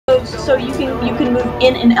so you can move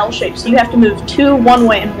in an L shape. So you have to move 2 one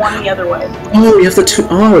way and 1 the other way. Oh, you have to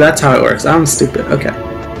oh, that's how it works. I'm stupid. Okay.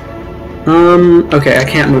 Okay, I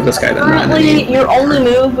can't move this guy then. Currently, your only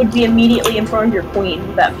move would be immediately in front of your queen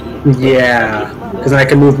with that feat. Yeah, because I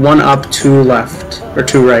can move 1 up, 2 left, or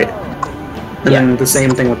 2 right. And then the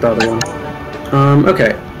same thing with the other one.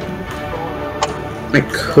 Okay. I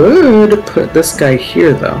could put this guy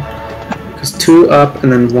here, though. Because 2 up,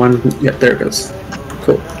 and then 1... Yeah, there it goes.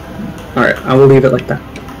 Cool. Alright, I will leave it like that.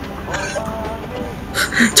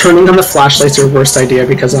 Turning on the flashlight's your worst idea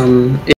because